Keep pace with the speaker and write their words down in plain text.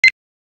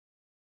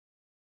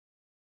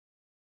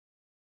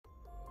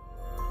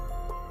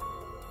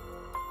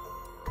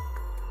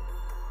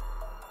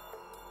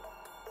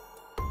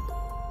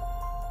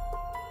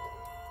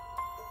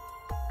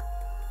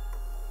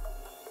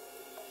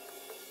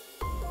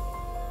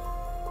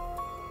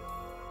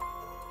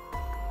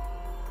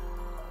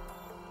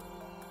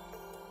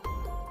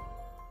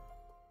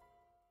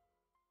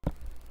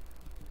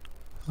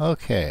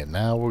Okay,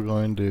 now we're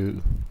going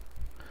to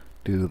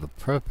do the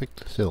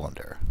perfect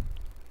cylinder.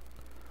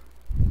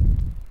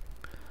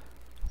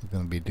 We're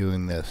going to be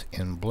doing this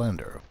in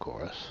Blender, of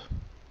course.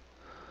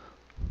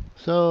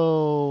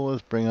 So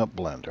let's bring up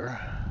Blender.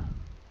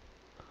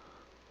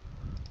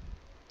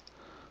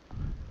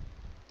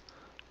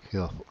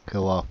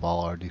 Kill off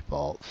all our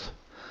defaults.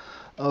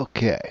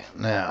 Okay,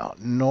 now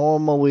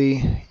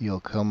normally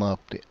you'll come up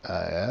to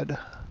Add,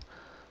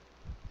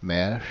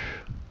 Mesh,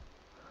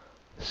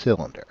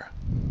 Cylinder,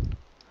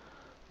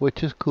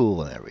 which is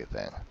cool and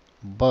everything.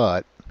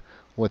 But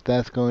what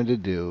that's going to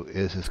do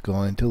is it's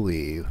going to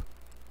leave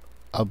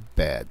a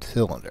bad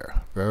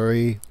cylinder,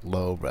 very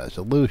low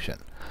resolution.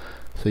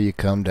 So you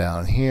come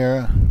down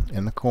here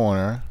in the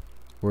corner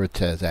where it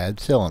says Add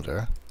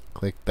Cylinder,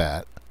 click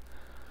that.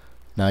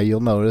 Now you'll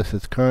notice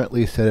it's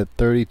currently set at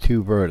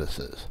 32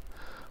 vertices,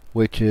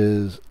 which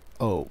is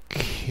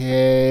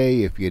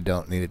okay if you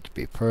don't need it to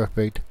be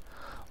perfect,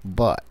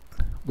 but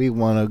we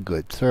want a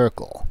good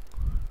circle.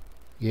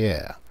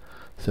 Yeah,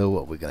 so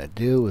what we're going to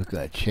do is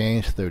going to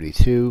change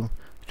 32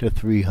 to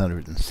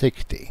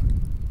 360.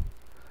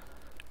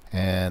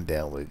 And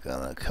then we're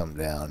going to come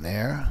down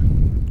there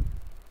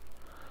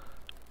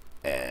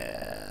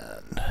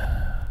and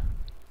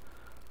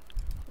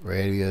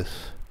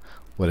radius,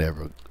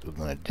 whatever we're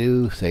going to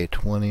do, say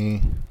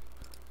 20,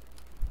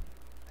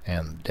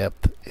 and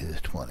depth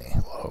is 20,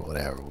 or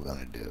whatever we're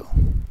going to do.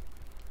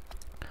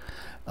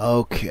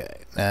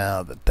 Okay,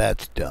 now that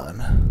that's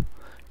done,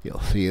 you'll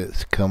see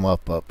it's come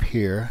up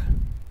here.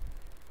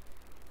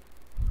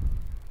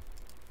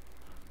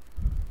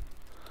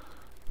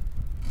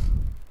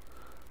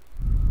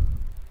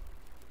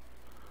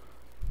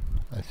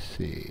 Let's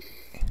see.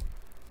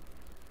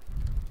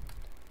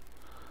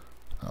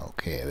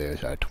 Okay,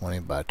 there's our 20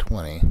 by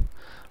 20.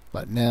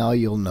 But now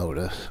you'll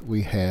notice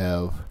we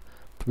have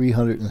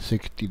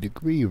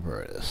 360-degree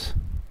vertex,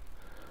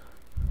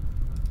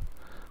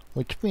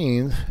 which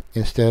means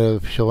instead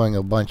of showing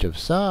a bunch of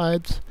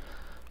sides,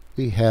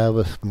 we have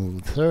a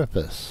smooth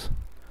surface.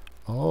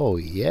 Oh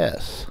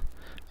yes.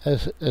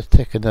 Let's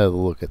take another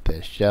look at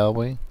this, shall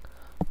we?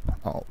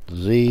 Alt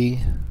Z.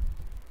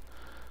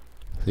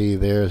 See,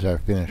 there's our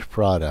finished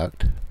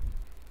product.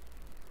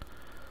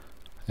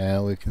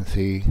 And we can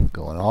see,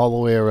 going all the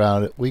way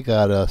around it, we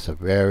got us a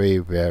very,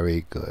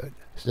 very good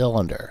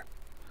cylinder.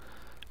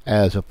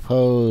 As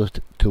opposed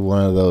to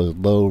one of those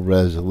low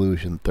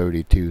resolution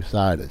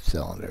 32-sided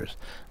cylinders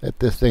that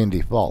this thing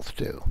defaults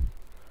to.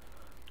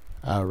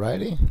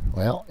 Alrighty,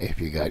 well, if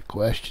you got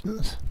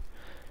questions,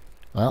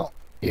 well,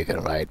 you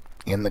can write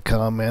in the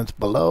comments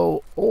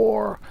below,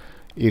 or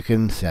you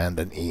can send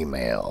an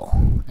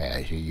email,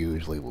 as you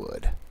usually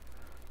would.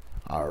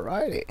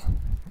 Alrighty,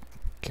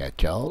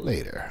 catch y'all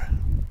later.